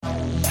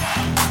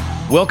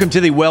Welcome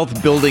to the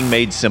Wealth Building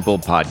Made Simple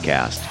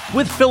podcast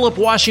with Philip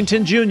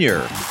Washington Jr.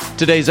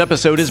 Today's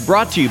episode is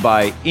brought to you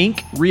by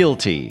Inc.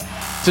 Realty.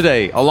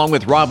 Today, along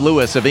with Rob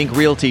Lewis of Inc.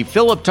 Realty,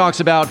 Philip talks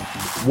about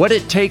what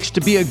it takes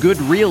to be a good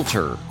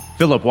realtor.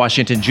 Philip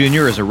Washington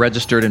Jr. is a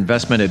registered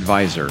investment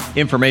advisor.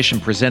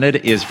 Information presented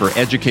is for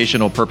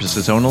educational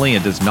purposes only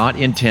and does not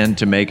intend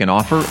to make an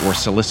offer or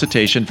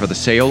solicitation for the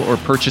sale or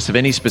purchase of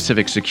any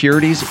specific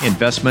securities,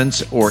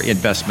 investments, or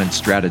investment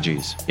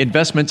strategies.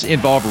 Investments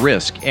involve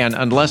risk and,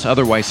 unless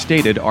otherwise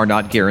stated, are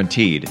not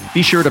guaranteed.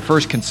 Be sure to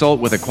first consult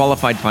with a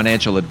qualified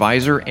financial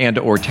advisor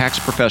and/or tax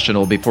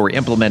professional before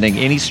implementing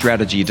any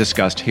strategy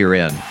discussed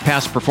herein.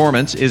 Past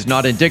performance is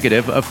not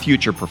indicative of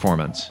future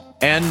performance.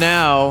 And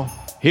now,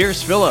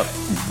 here's Philip.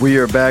 We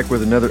are back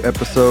with another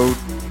episode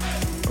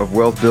of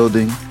Wealth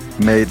Building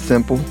Made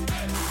Simple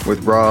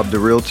with Rob the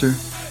Realtor.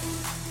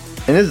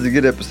 And this is a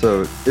good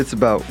episode. It's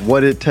about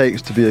what it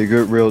takes to be a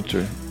good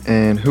realtor,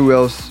 and who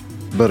else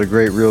but a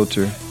great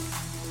realtor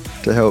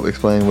to help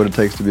explain what it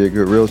takes to be a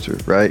good realtor,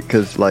 right?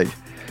 Because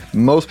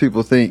most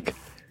people think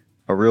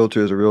a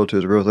realtor is a realtor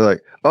is a realtor. They're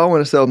like, oh, I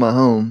want to sell my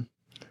home.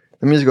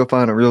 Let me just go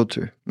find a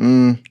realtor.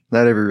 Not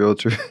every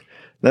realtor.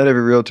 Not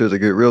every realtor is a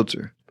good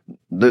realtor.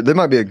 There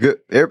might be I think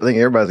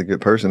everybody's a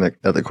good person at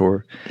the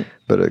core,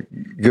 but a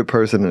good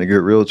person and a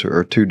good realtor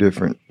are two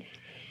different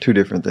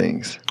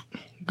things.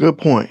 Good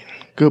point.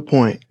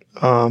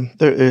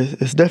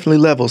 It's definitely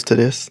levels to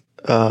this.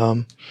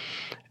 I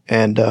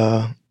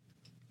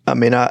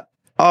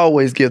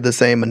always give the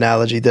same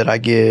analogy that I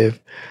give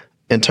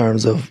in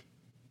terms of,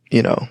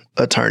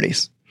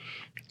 attorneys.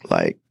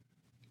 Like,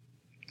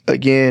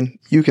 again,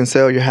 you can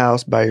sell your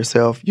house by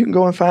yourself. You can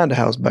go and find a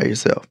house by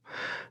yourself.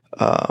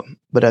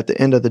 But at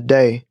the end of the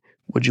day,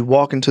 would you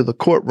walk into the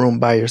courtroom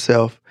by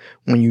yourself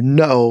when you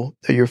know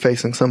that you're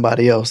facing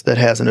somebody else that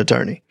has an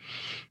attorney?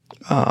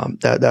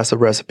 That's a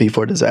recipe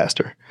for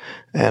disaster.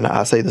 And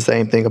I say the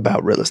same thing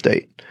about real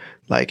estate.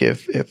 Like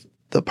if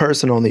the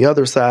person on the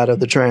other side of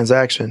the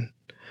transaction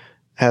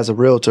has a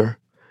realtor,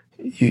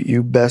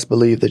 you best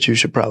believe that you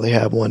should probably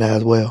have one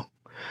as well.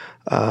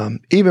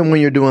 Even when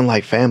you're doing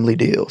like family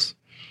deals,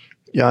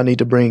 y'all need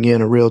to bring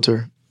in a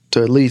realtor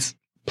to at least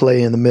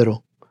play in the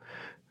middle,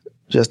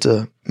 just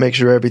to make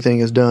sure everything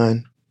is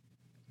done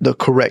the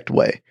correct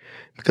way.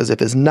 Because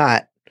if it's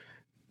not,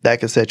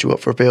 that could set you up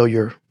for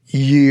failure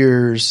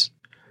years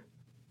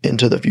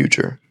into the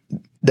future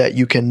that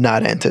you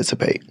cannot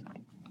anticipate.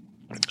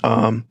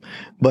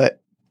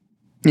 But,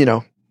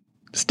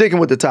 sticking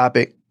with the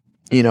topic,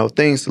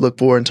 things to look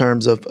for in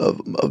terms of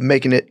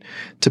making it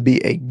to be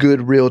a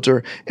good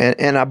realtor.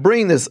 And I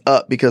bring this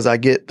up because I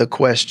get the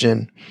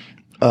question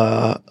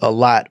a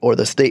lot, or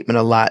the statement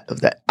a lot,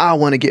 of that I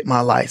want to get my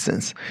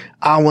license.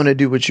 I want to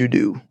do what you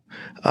do.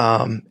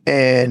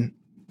 And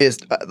it's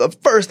the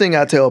first thing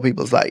I tell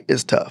people is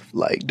it's tough.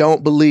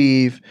 Don't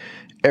believe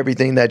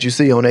everything that you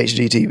see on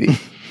HGTV.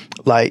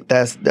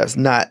 That's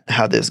not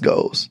how this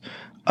goes.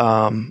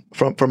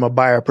 From a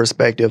buyer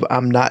perspective,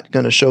 I'm not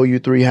going to show you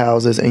 3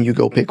 houses and you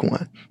go pick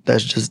one.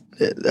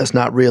 That's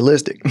not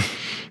realistic.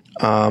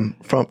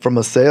 From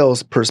a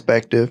sales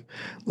perspective,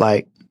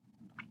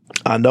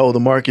 I know the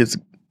market's,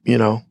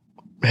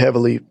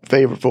 heavily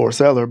favored for a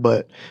seller,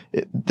 but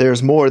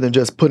there's more than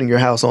just putting your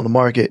house on the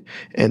market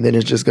and then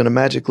it's just going to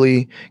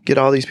magically get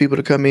all these people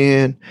to come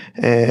in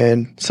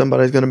and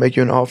somebody's going to make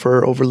you an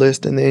offer over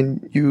list and then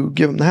you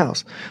give them the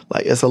house.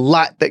 It's a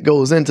lot that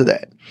goes into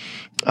that.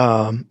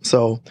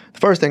 So the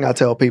first thing I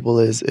tell people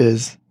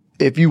is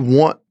if you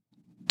want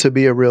to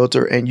be a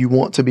realtor and you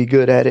want to be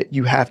good at it,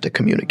 you have to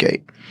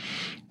communicate.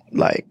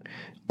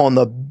 On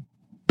the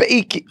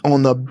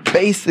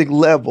basic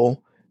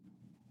level,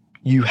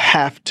 you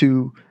have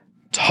to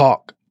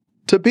talk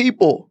to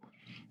people.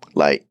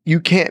 You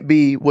can't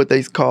be what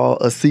they call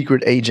a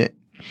secret agent.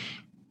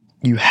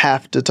 You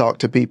have to talk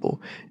to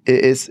people.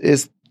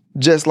 It's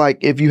just like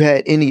if you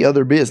had any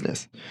other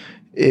business.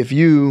 If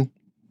you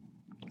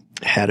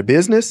had a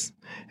business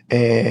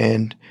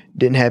and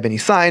didn't have any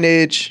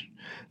signage,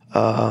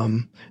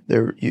 you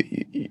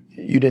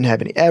didn't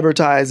have any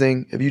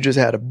advertising, if you just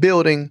had a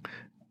building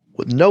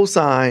with no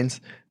signs,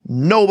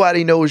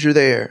 nobody knows you're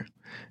there.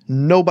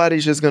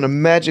 Nobody's just going to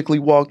magically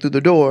walk through the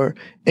door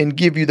and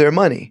give you their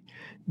money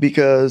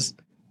because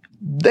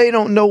they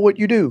don't know what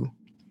you do.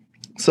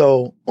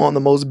 So on the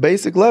most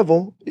basic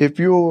level, if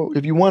you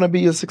want to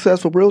be a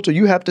successful realtor,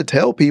 you have to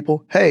tell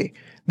people, hey,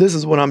 this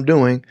is what I'm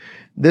doing.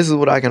 This is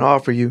what I can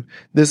offer you.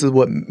 This is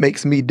what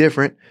makes me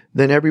different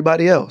than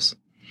everybody else.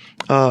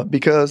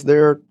 Because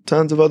there are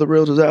tons of other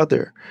realtors out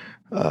there.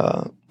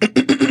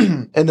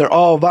 And they're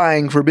all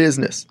vying for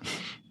business.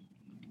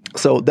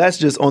 So that's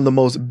just on the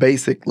most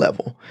basic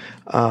level.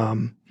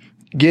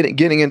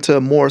 Getting into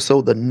more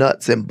so the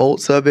nuts and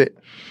bolts of it,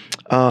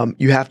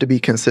 you have to be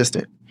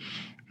consistent.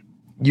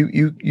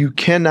 You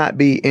cannot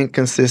be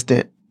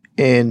inconsistent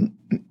in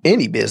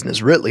any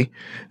business, really,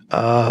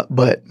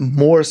 but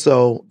more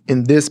so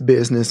in this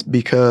business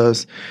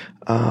because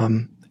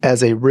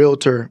as a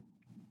realtor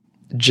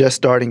just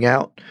starting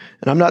out,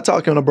 and I'm not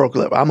talking on a broker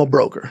level, I'm a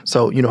broker.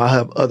 So, I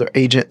have other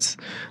agents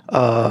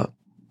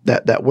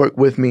that work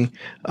with me,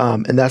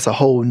 and that's a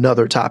whole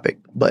nother topic.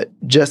 But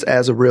just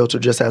as a realtor,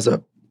 just as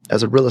a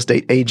real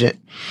estate agent,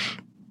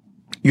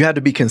 you have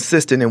to be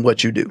consistent in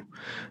what you do.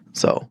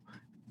 So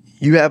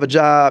you have a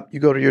job, you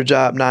go to your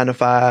job 9 to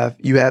 5,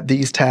 you have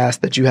these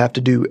tasks that you have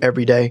to do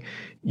every day.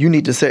 You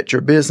need to set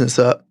your business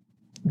up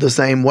the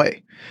same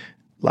way.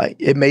 Like,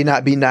 it may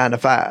not be 9 to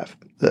 5.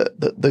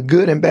 The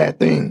good and bad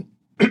thing,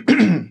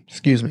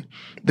 excuse me,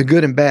 the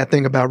good and bad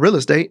thing about real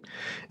estate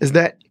is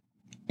that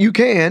you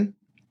can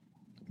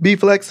be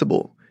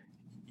flexible.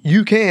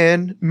 You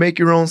can make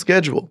your own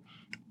schedule.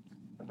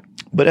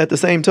 But at the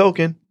same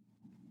token,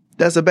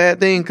 that's a bad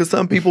thing, because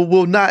some people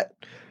will not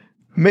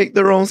make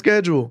their own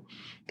schedule.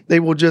 They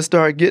will just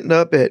start getting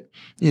up at,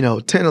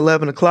 10,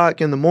 11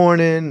 o'clock in the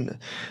morning.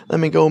 Let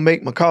me go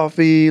make my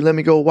coffee. Let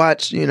me go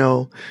watch,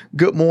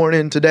 Good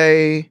Morning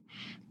Today.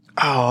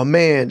 Oh,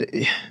 man,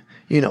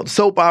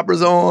 soap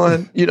opera's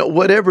on,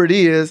 whatever it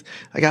is.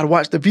 I got to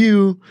watch The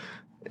View.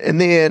 And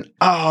then,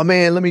 oh,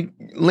 man, let me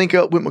link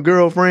up with my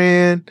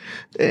girlfriend,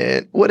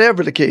 and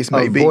whatever the case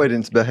may be.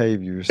 Avoidance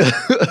behaviors.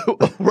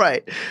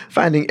 Right.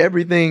 Finding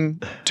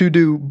everything to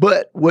do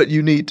but what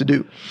you need to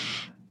do.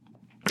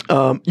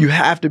 You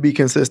have to be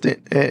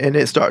consistent, and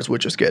it starts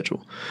with your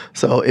schedule.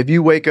 So if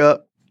you wake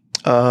up,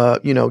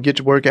 get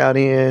your workout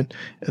in,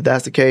 if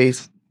that's the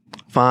case,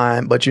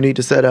 fine. But you need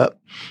to set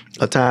up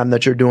a time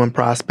that you're doing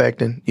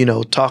prospecting,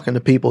 talking to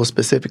people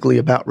specifically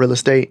about real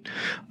estate.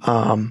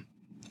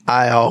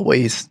 I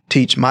always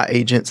teach my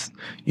agents,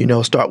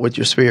 start with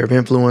your sphere of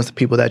influence, the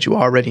people that you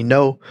already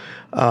know.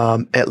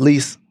 At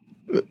least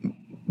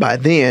by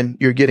then,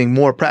 you're getting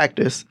more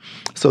practice,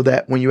 so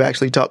that when you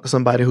actually talk to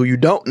somebody who you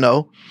don't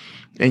know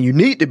and you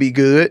need to be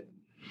good,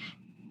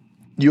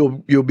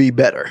 you'll be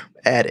better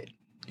at it.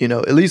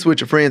 At least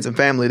with your friends and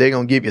family, they're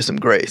going to give you some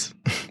grace.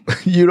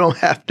 You don't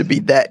have to be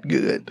that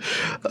good.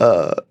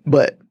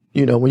 But,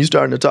 when you're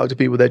starting to talk to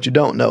people that you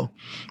don't know,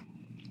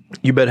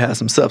 you better have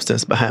some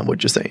substance behind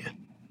what you're saying.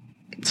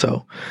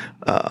 So,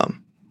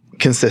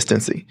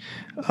 consistency.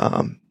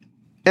 And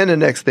the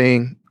next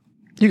thing,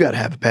 you got to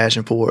have a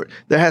passion for it.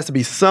 There has to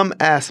be some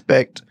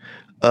aspect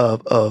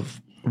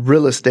of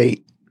real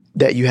estate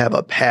that you have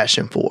a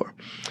passion for,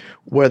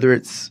 whether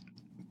it's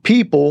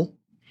people,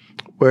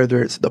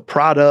 whether it's the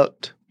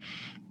product,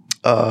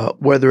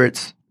 whether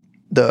it's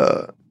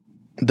the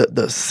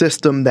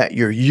system that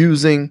you're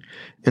using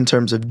in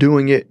terms of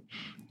doing it.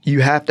 You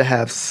have to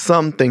have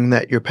something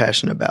that you're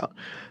passionate about.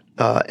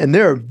 And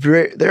there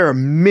are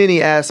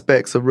many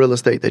aspects of real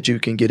estate that you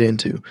can get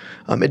into.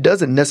 It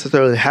doesn't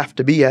necessarily have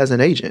to be as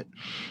an agent.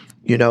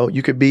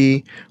 You could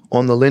be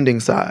on the lending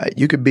side.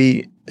 You could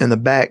be in the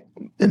back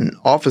in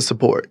office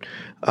support.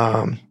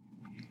 As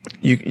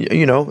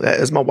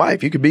my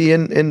wife, you could be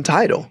in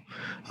title.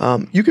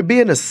 You could be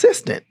an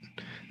assistant.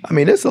 I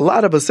mean, there's a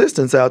lot of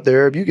assistants out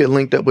there, if you get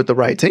linked up with the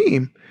right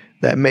team,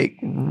 that make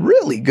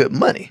really good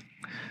money.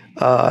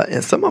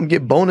 And some of them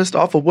get bonused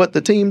off of what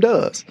the team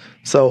does.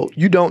 So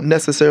you don't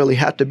necessarily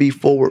have to be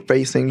forward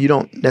facing. You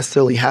don't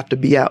necessarily have to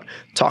be out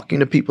talking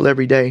to people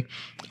every day.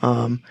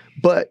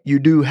 But you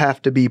do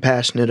have to be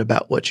passionate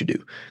about what you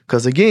do.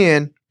 Because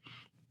again,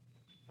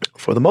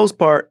 for the most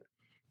part,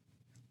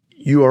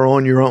 you are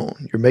on your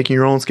own. You're making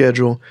your own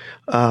schedule.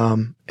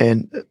 And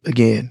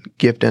again,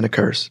 gift and a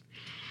curse.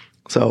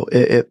 So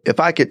if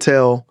I could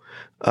tell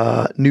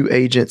new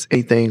agents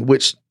anything,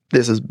 which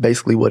this is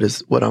basically what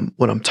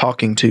I'm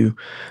talking to.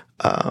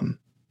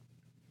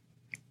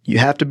 You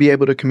have to be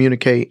able to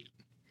communicate.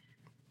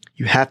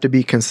 You have to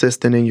be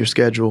consistent in your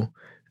schedule,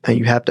 and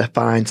you have to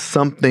find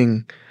some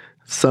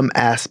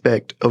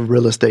aspect of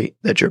real estate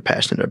that you're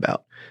passionate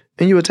about,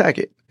 and you attack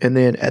it. And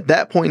then at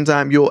that point in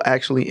time, you'll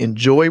actually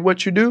enjoy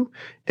what you do,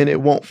 and it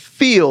won't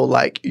feel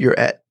like you're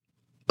at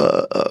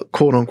a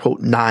quote unquote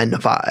 9 to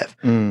 5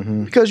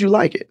 because you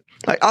like it.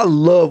 Like, I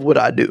love what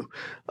I do.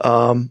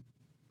 I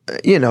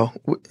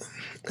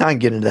can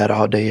get into that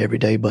all day, every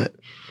day, but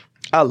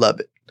I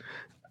love it.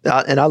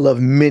 And I love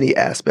many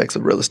aspects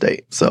of real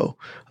estate. So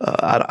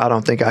I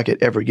don't think I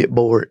could ever get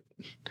bored.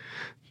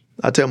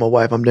 I tell my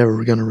wife I'm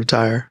never going to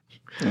retire.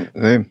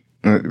 And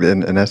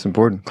that's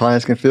important.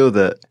 Clients can feel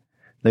that.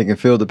 They can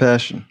feel the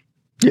passion.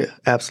 Yeah,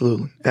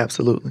 absolutely.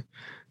 Absolutely.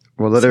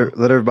 Well, let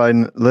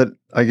everybody,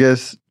 I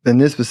guess, in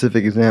this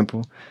specific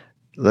example,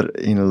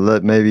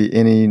 let maybe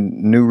any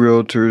new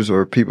realtors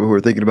or people who are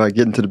thinking about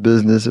getting to the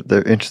business, if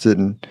they're interested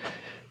in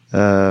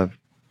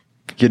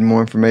getting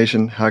more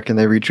information, how can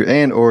they reach you?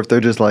 And or if they're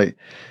just like,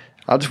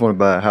 I just want to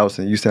buy a house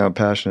and you sound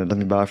passionate, let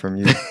me buy from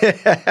you.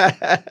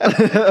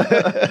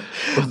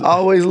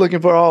 Always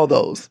looking for all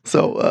those.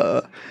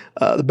 So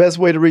the best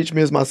way to reach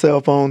me is my cell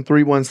phone,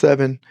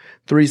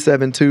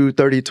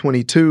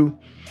 317-372-3022.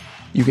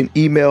 You can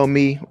email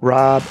me,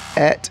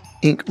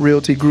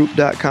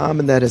 rob@inkrealtygroup.com,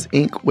 and that is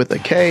Ink with a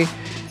K.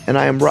 And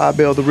I am Rob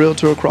Bell, the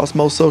Realtor, across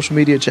most social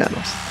media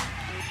channels.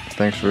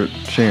 Thanks for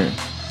sharing.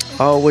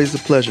 Always a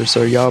pleasure,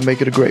 sir. Y'all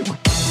make it a great one.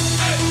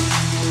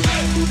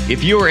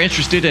 If you are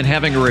interested in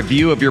having a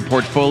review of your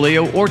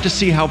portfolio or to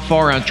see how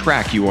far on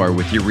track you are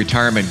with your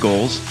retirement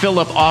goals,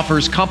 Philip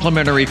offers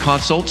complimentary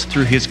consults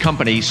through his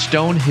company,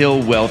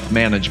 Stonehill Wealth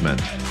Management.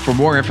 For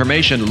more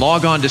information,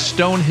 log on to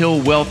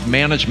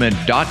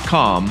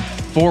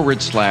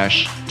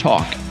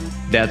stonehillwealthmanagement.com/talk.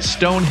 That's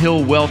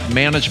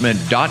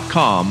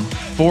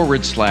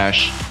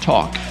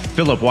stonehillwealthmanagement.com/talk.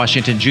 Philip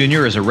Washington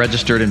Jr. is a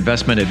registered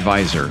investment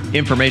advisor.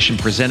 Information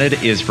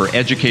presented is for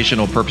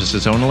educational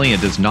purposes only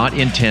and does not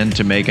intend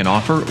to make an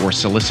offer or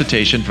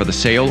solicitation for the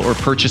sale or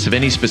purchase of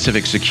any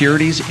specific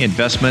securities,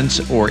 investments,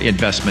 or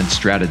investment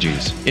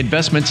strategies.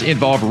 Investments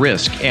involve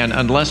risk and,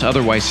 unless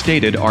otherwise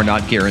stated, are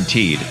not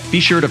guaranteed. Be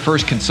sure to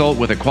first consult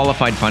with a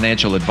qualified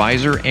financial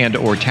advisor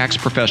and/or tax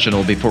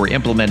professional before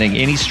implementing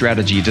any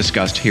strategy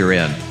discussed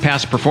herein.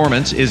 Past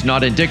performance is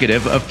not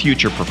indicative of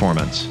future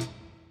performance.